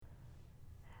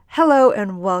Hello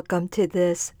and welcome to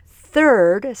this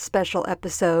third special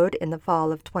episode in the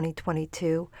fall of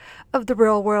 2022 of the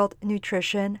Real World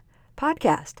Nutrition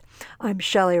Podcast. I'm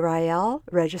Shelley Rael,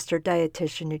 registered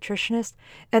dietitian nutritionist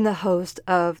and the host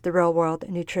of the Real World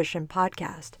Nutrition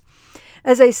Podcast.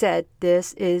 As I said,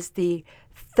 this is the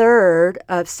third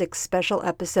of 6 special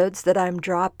episodes that I'm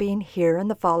dropping here in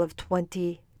the fall of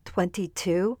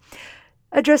 2022,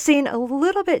 addressing a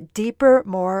little bit deeper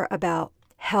more about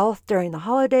health during the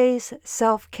holidays,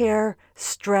 self-care,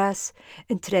 stress,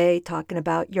 and today talking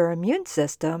about your immune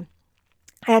system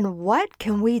and what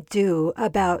can we do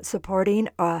about supporting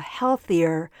a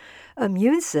healthier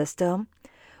immune system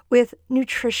with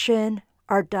nutrition,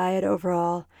 our diet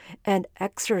overall, and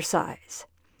exercise.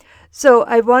 So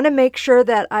I want to make sure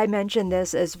that I mention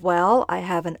this as well. I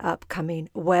have an upcoming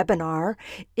webinar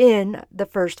in the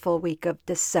first full week of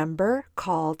December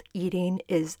called Eating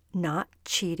is Not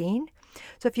Cheating.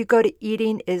 So if you go to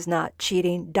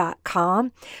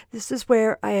eatingisnotcheating.com, this is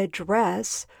where I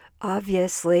address,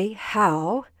 obviously,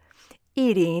 how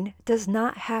eating does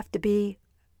not have to be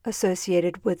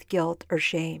associated with guilt or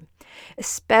shame,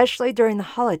 especially during the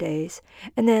holidays.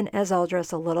 And then, as I'll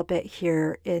address a little bit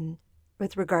here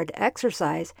with regard to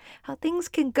exercise, how things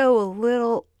can go a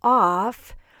little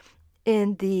off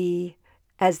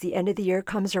as the end of the year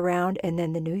comes around and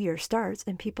then the new year starts,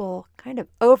 and people kind of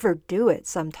overdo it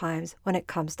sometimes when it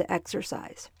comes to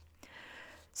exercise.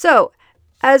 So,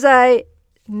 as I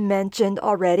mentioned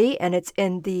already, and it's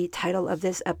in the title of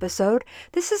this episode,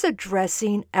 this is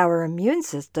addressing our immune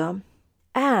system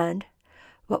and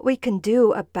what we can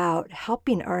do about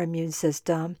helping our immune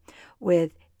system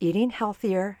with eating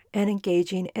healthier and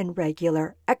engaging in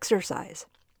regular exercise.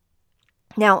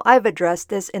 Now, I've addressed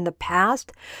this in the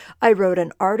past. I wrote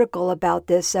an article about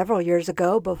this several years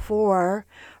ago or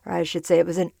I should say it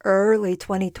was in early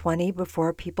 2020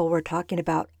 before people were talking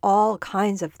about all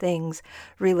kinds of things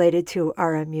related to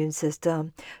our immune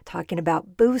system, talking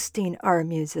about boosting our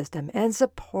immune system and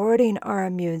supporting our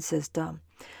immune system.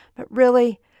 But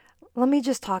really, let me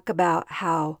just talk about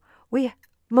how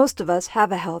most of us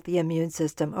have a healthy immune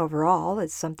system overall.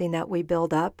 It's something that we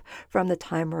build up from the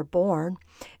time we're born.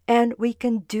 And we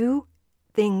can do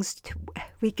things,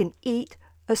 we can eat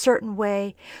a certain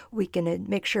way. We can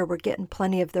make sure we're getting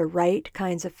plenty of the right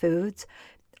kinds of foods,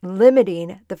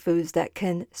 limiting the foods that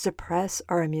can suppress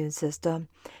our immune system.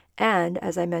 And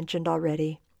as I mentioned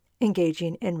already,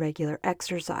 engaging in regular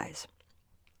exercise.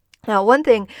 Now, one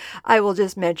thing I will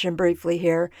just mention briefly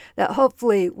here that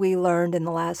hopefully we learned in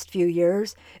the last few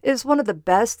years is one of the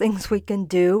best things we can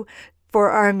do for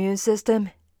our immune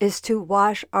system is to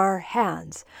wash our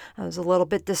hands. I was a little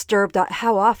bit disturbed at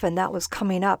how often that was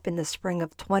coming up in the spring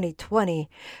of 2020,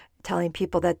 telling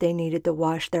people that they needed to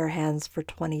wash their hands for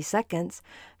 20 seconds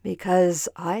because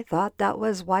I thought that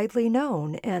was widely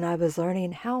known and I was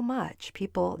learning how much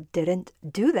people didn't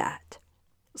do that.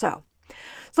 So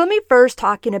let me first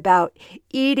talking about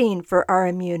eating for our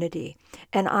immunity.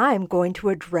 And I'm going to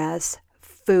address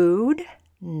food,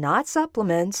 not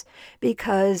supplements,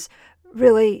 because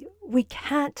really we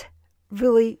can't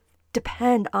really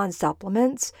depend on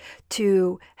supplements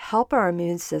to help our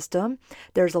immune system.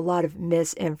 There's a lot of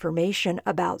misinformation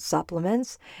about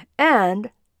supplements and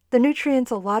the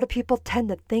nutrients a lot of people tend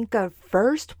to think of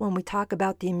first when we talk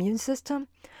about the immune system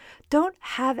don't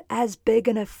have as big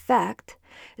an effect,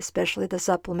 especially the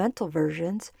supplemental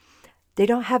versions. They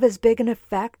don't have as big an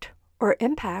effect or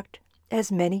impact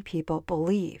as many people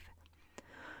believe.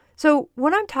 So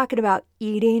when I'm talking about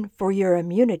eating for your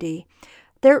immunity,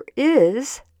 there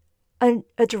is a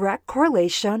direct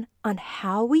correlation on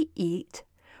how we eat,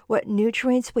 what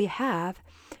nutrients we have,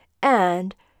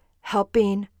 and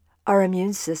helping our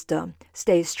immune system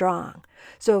stay strong.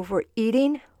 So if we're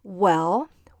eating well,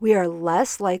 we are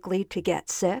less likely to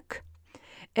get sick.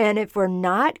 And if we're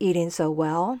not eating so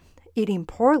well, eating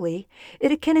poorly,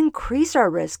 it can increase our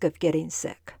risk of getting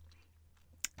sick.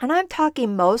 And I'm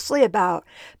talking mostly about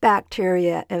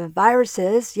bacteria and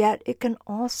viruses, yet it can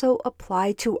also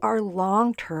apply to our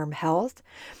long-term health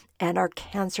and our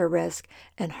cancer risk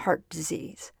and heart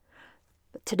disease.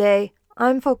 But today,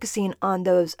 I'm focusing on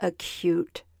those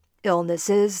acute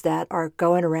illnesses that are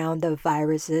going around, the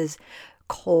viruses,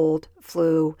 cold,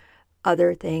 flu,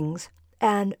 other things,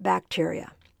 and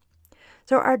bacteria.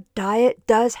 So our diet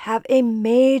does have a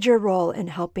major role in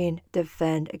helping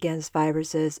defend against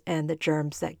viruses and the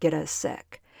germs that get us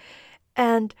sick.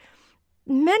 And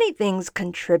many things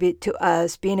contribute to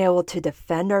us being able to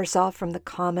defend ourselves from the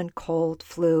common cold,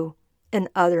 flu, and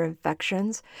other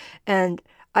infections. And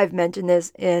I've mentioned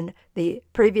this in the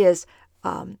previous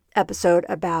episode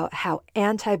about how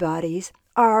antibodies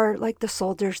are like the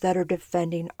soldiers that are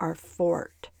defending our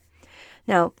fort.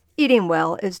 Now, eating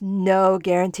well is no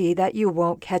guarantee that you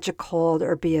won't catch a cold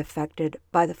or be affected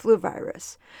by the flu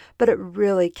virus, but it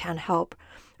really can help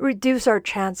reduce our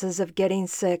chances of getting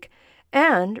sick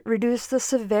and reduce the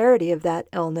severity of that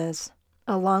illness,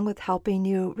 along with helping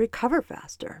you recover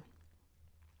faster.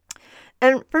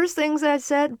 And first things I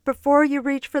said, before you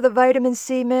reach for the vitamin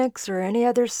C mix or any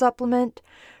other supplement,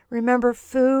 remember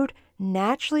food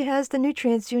naturally has the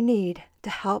nutrients you need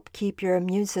to help keep your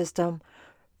immune system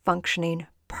functioning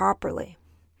properly.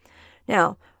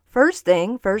 Now, first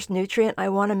nutrient I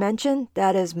want to mention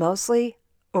that is mostly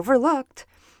overlooked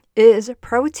is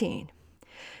protein.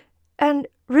 And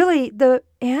really, the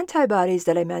antibodies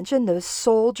that I mentioned, those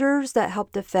soldiers that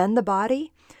help defend the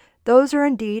body, those are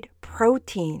indeed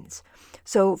proteins.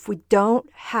 So if we don't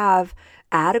have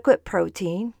adequate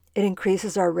protein, it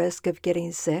increases our risk of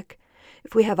getting sick.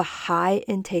 If we have a high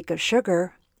intake of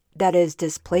sugar that is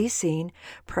displacing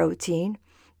protein,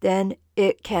 then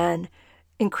it can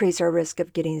increase our risk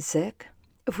of getting sick.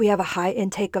 If we have a high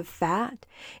intake of fat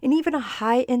and even a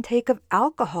high intake of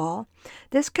alcohol,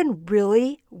 this can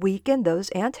really weaken those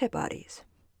antibodies.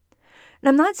 And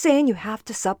I'm not saying you have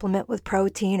to supplement with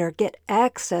protein or get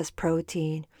excess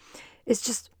protein. It's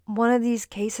just one of these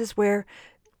cases where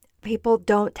people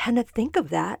don't tend to think of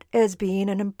that as being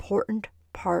an important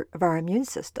part of our immune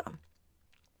system.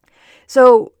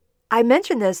 So I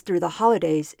mention this through the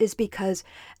holidays is because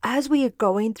as we are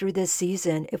going through this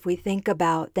season, if we think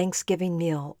about Thanksgiving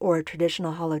meal or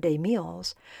traditional holiday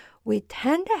meals, we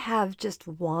tend to have just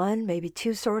one, maybe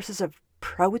two sources of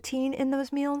protein in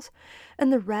those meals,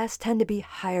 and the rest tend to be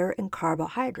higher in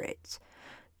carbohydrates.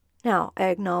 Now, I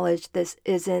acknowledge this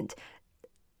isn't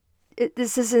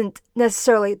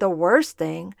necessarily the worst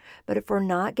thing, but if we're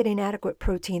not getting adequate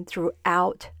protein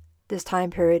throughout this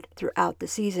time period, throughout the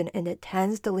season, and it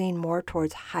tends to lean more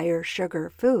towards higher sugar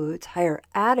foods, higher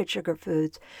added sugar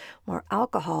foods, more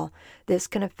alcohol, this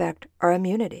can affect our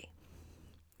immunity.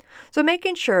 So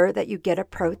making sure that you get a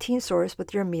protein source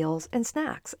with your meals and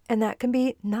snacks, and that can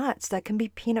be nuts, that can be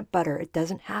peanut butter. It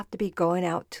doesn't have to be going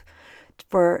all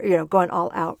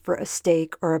out for a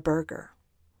steak or a burger.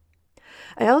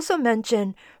 I also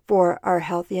mention for our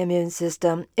healthy immune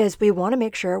system is we want to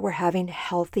make sure we're having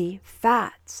healthy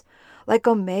fats, like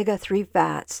omega-3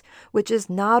 fats, which is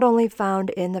not only found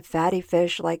in the fatty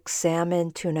fish like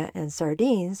salmon, tuna, and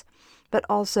sardines, but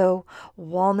also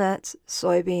walnuts,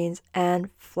 soybeans, and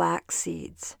flax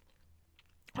seeds.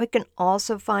 We can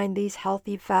also find these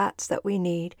healthy fats that we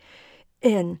need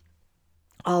in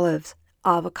olives,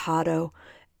 avocado,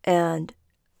 and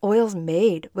oils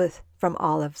made from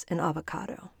olives and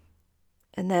avocado.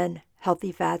 And then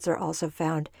healthy fats are also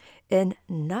found in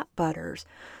nut butters.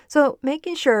 So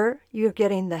making sure you're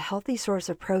getting the healthy source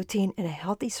of protein and a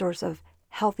healthy source of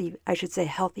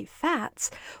healthy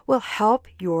fats will help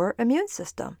your immune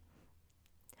system.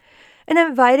 And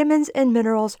then vitamins and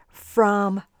minerals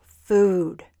from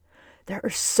food. There are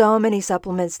so many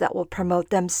supplements that will promote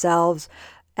themselves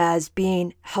as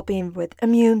helping with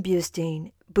immune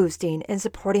boosting and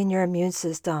supporting your immune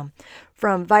system,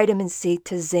 from vitamin C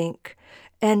to zinc.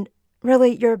 And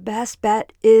really, your best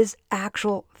bet is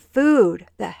actual food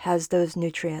that has those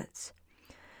nutrients.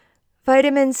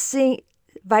 Vitamin C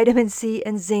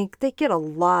and zinc, they get a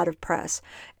lot of press.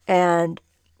 And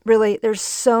really, there's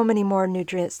so many more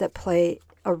nutrients that play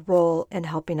a role in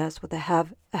helping us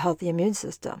have a healthy immune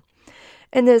system.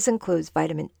 And this includes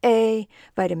vitamin A,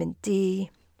 vitamin D,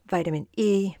 vitamin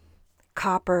E,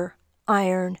 copper,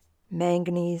 iron,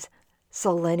 manganese,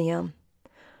 selenium.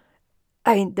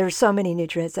 There's so many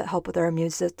nutrients that help with our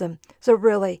immune system. So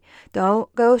really,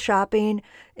 don't go shopping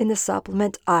in the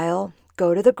supplement aisle.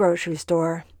 Go to the grocery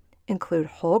store. Include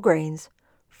whole grains,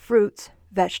 fruits,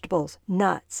 vegetables,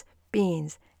 nuts,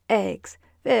 beans, eggs,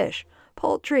 fish,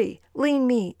 poultry, lean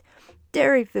meat,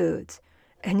 dairy foods,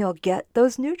 and you'll get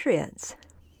those nutrients.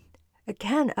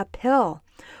 Again, a pill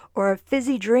or a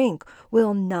fizzy drink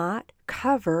will not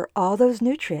cover all those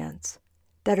nutrients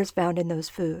that is found in those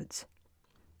foods.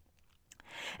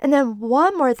 And then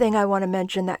one more thing I want to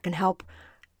mention that can help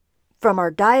from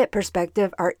our diet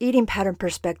perspective, our eating pattern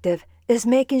perspective, is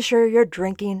making sure you're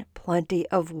drinking plenty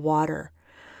of water.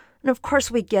 And of course,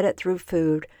 we get it through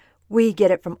food. We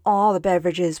get it from all the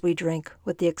beverages we drink,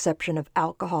 with the exception of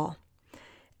alcohol.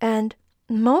 And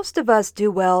most of us do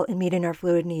well in meeting our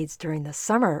fluid needs during the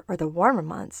summer or the warmer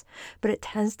months, but it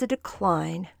tends to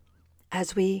decline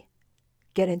as we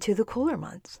get into the cooler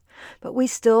months. But we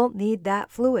still need that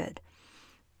fluid.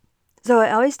 So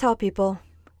I always tell people,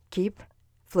 keep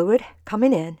fluid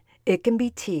coming in. It can be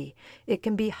tea. It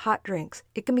can be hot drinks.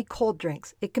 It can be cold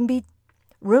drinks. It can be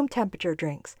room temperature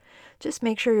drinks. Just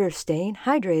make sure you're staying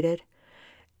hydrated,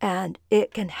 and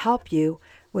it can help you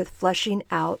with flushing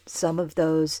out some of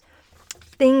those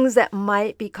things that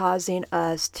might be causing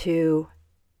us to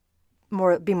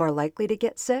be more likely to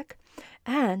get sick,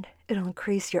 and it'll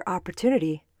increase your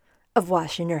opportunity of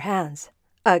washing your hands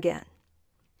again.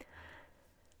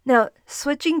 Now,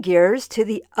 switching gears to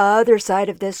the other side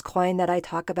of this coin that I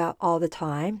talk about all the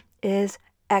time is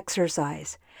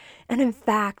exercise. And in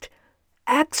fact,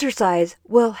 exercise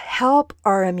will help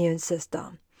our immune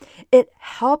system. It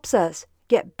helps us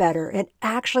get better and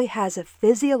actually has a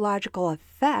physiological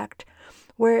effect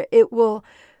where it will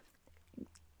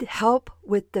help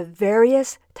with the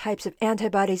various types of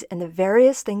antibodies and the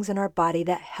various things in our body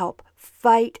that help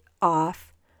fight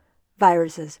off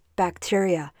viruses,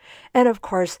 bacteria, and of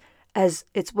course, as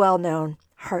it's well known,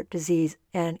 heart disease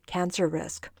and cancer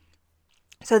risk.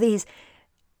 So these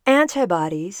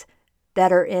antibodies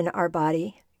that are in our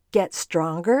body get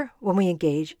stronger when we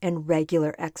engage in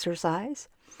regular exercise.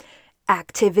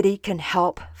 Activity can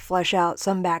help flush out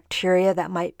some bacteria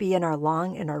that might be in our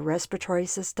lung and our respiratory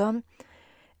system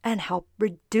and help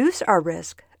reduce our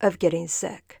risk of getting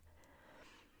sick.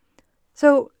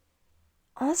 So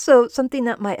also something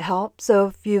that might help. So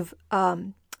if you've,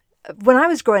 when I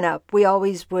was growing up, we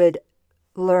always would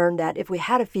learn that if we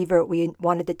had a fever, we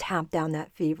wanted to tamp down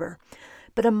that fever.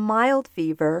 But a mild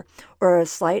fever or a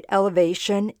slight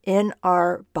elevation in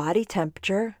our body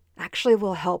temperature actually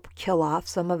will help kill off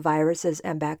some of viruses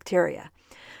and bacteria.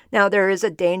 Now, there is a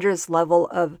dangerous level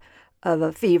of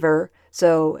a fever.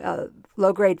 So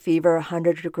low-grade fever,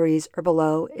 100 degrees or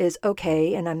below, is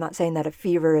okay. And I'm not saying that a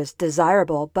fever is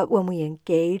desirable, but when we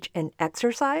engage in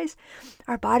exercise,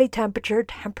 our body temperature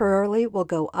temporarily will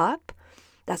go up.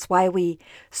 That's why we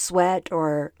sweat,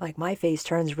 or like my face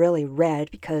turns really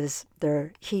red because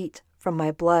the heat from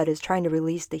my blood is trying to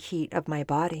release the heat of my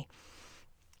body.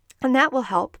 And that will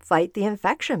help fight the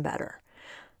infection better.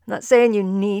 I'm not saying you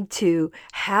need to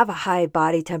have a high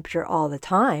body temperature all the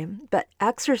time, but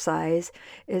exercise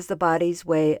is the body's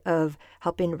way of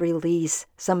helping release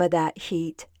some of that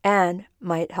heat and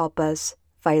might help us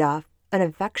fight off an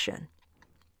infection.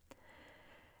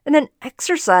 And then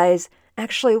exercise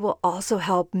actually will also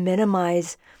help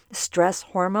minimize stress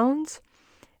hormones.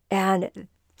 And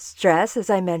stress, as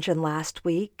I mentioned last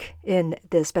week in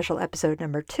the special episode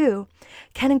number 2,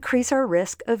 can increase our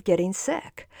risk of getting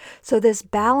sick. So this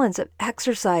balance of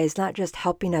exercise, not just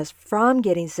helping us from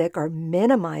getting sick or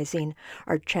minimizing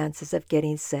our chances of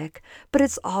getting sick, but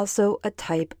it's also a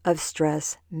type of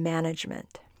stress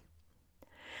management.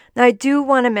 Now, I do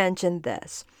want to mention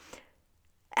this.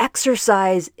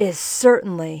 Exercise is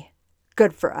certainly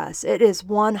good for us. It is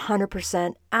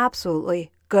 100%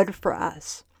 absolutely good for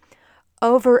us.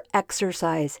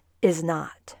 Over-exercise is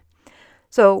not.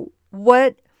 So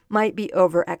what might be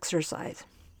over-exercise?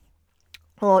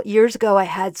 Well, years ago, I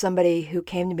had somebody who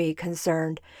came to me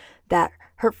concerned that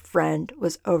her friend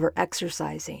was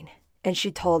over-exercising. And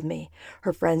she told me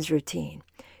her friend's routine.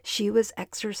 She was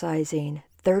exercising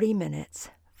 30 minutes,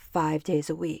 5 days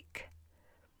a week.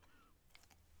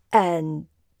 And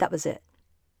that was it.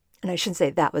 And I shouldn't say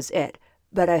that was it,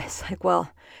 but I was like, well,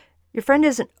 your friend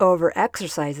isn't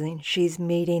over-exercising. She's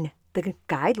meeting the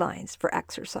guidelines for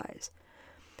exercise.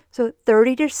 So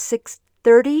 30 to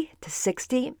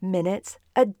 60 minutes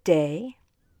a day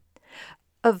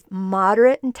of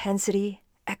moderate intensity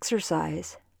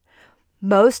exercise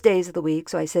most days of the week.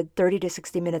 So I said 30 to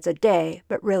 60 minutes a day,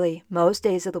 but really most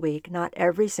days of the week, not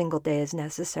every single day is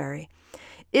necessary,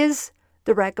 is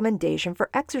the recommendation for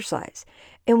exercise.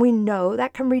 And we know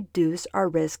that can reduce our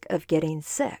risk of getting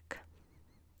sick.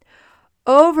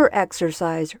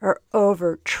 Over-exercise or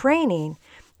overtraining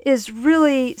is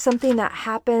really something that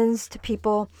happens to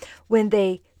people when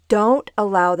they don't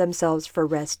allow themselves for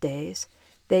rest days.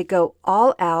 They go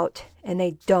all out and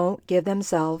they don't give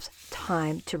themselves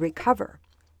time to recover.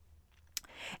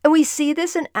 And we see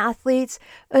this in athletes,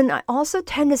 and I also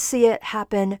tend to see it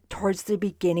happen towards the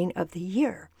beginning of the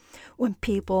year when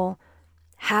people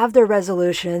have their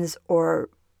resolutions or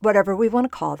whatever we want to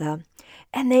call them,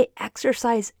 and they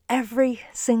exercise every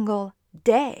single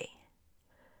day.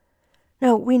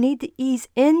 Now, we need to ease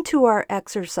into our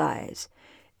exercise.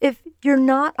 If you're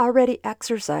not already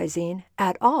exercising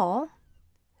at all,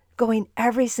 going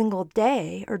every single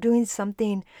day or doing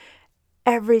something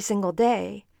every single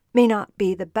day may not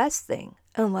be the best thing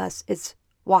unless it's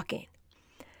walking.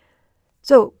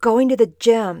 So going to the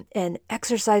gym and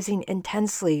exercising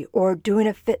intensely or doing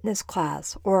a fitness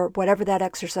class or whatever that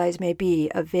exercise may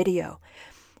be, a video,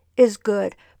 is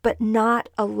good, but not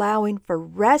allowing for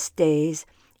rest days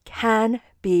can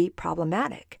be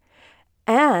problematic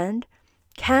and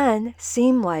can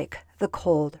seem like the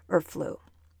cold or flu.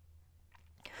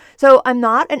 So I'm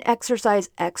not an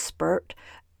exercise expert,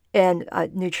 and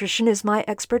nutrition is my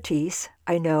expertise.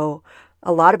 I know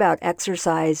a lot about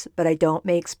exercise, but I don't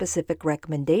make specific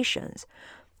recommendations.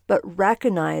 But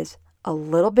recognize a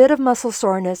little bit of muscle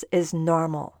soreness is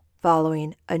normal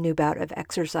following a new bout of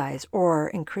exercise or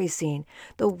increasing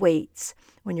the weights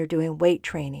when you're doing weight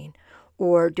training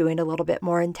or doing a little bit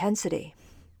more intensity.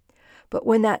 But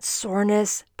when that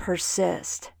soreness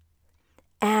persists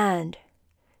and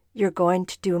you're going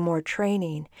to do more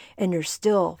training and you're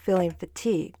still feeling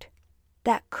fatigued,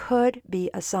 that could be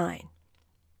a sign.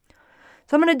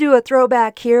 So I'm going to do a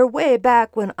throwback here. Way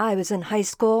back when I was in high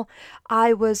school,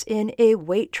 I was in a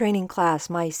weight training class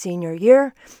my senior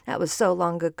year. That was so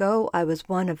long ago. I was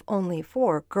one of only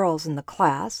 4 girls in the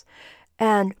class.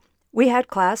 And we had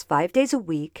class 5 days a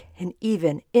week. And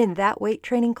even in that weight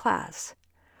training class,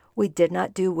 we did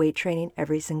not do weight training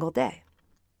every single day.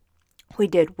 We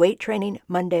did weight training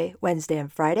Monday, Wednesday,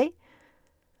 and Friday.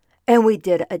 And we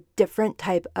did a different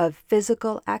type of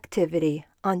physical activity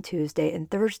on Tuesday and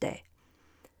Thursday.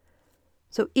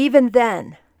 So even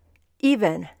then,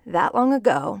 even that long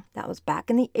ago, that was back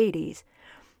in the 80s,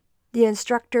 the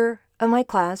instructor of my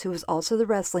class, who was also the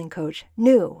wrestling coach,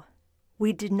 knew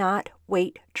we did not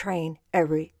weight train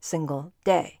every single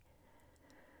day.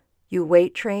 You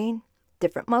weight train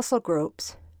different muscle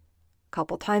groups a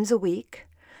couple times a week,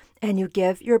 and you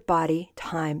give your body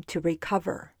time to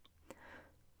recover.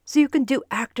 So you can do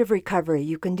active recovery,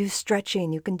 you can do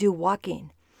stretching, you can do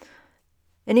walking.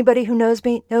 Anybody who knows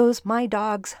me knows my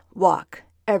dogs walk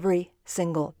every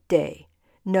single day.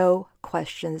 No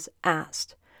questions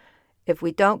asked. If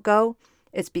we don't go,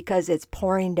 it's because it's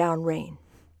pouring down rain.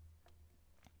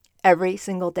 Every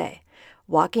single day.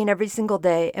 Walking every single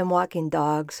day and walking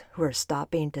dogs who are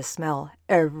stopping to smell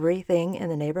everything in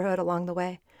the neighborhood along the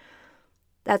way.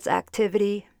 That's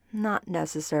activity, not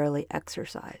necessarily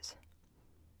exercise.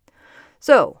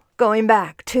 So, going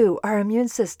back to our immune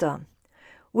system.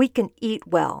 We can eat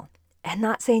well, and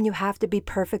not saying you have to be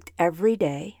perfect every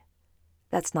day.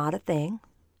 That's not a thing.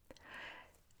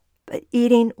 But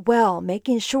eating well,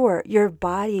 making sure your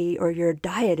body or your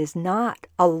diet is not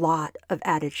a lot of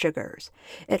added sugars.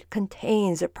 It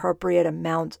contains appropriate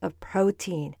amounts of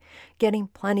protein, getting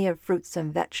plenty of fruits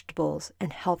and vegetables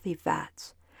and healthy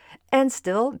fats, and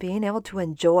still being able to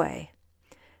enjoy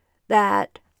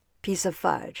that piece of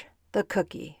fudge, the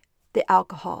cookie, the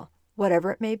alcohol,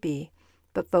 whatever it may be,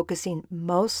 but focusing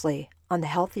mostly on the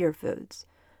healthier foods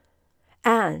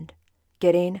and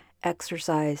getting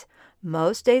exercise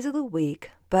most days of the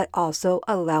week, but also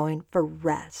allowing for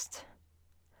rest.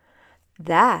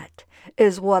 That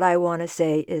is what I want to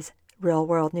say is real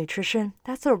world nutrition.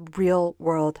 That's a real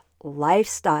world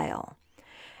lifestyle.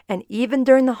 And even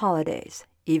during the holidays,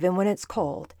 even when it's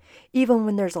cold, even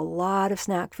when there's a lot of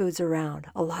snack foods around,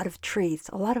 a lot of treats,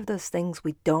 a lot of those things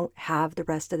we don't have the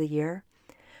rest of the year,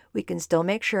 we can still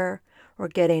make sure we're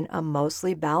getting a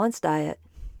mostly balanced diet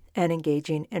and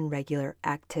engaging in regular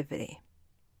activity.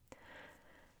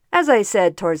 As I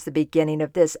said towards the beginning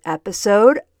of this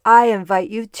episode, I invite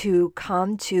you to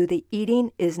come to the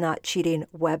Eating is Not Cheating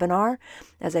webinar.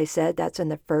 As I said, that's in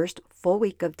the first full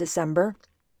week of December.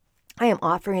 I am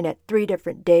offering it 3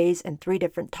 different days and 3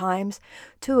 different times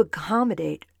to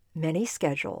accommodate many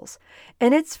schedules.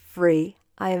 And it's free.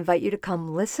 I invite you to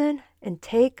come listen and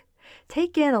take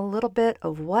in a little bit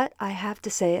of what I have to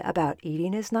say about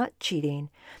eating is not cheating,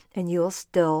 and you'll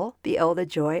still be able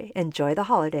to enjoy the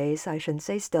holidays. I shouldn't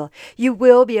say still. You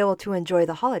will be able to enjoy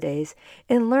the holidays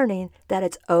in learning that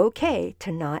it's okay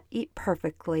to not eat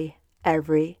perfectly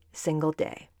every single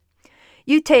day.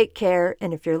 You take care,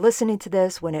 and if you're listening to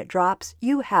this when it drops,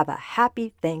 you have a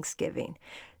happy Thanksgiving.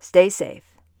 Stay safe.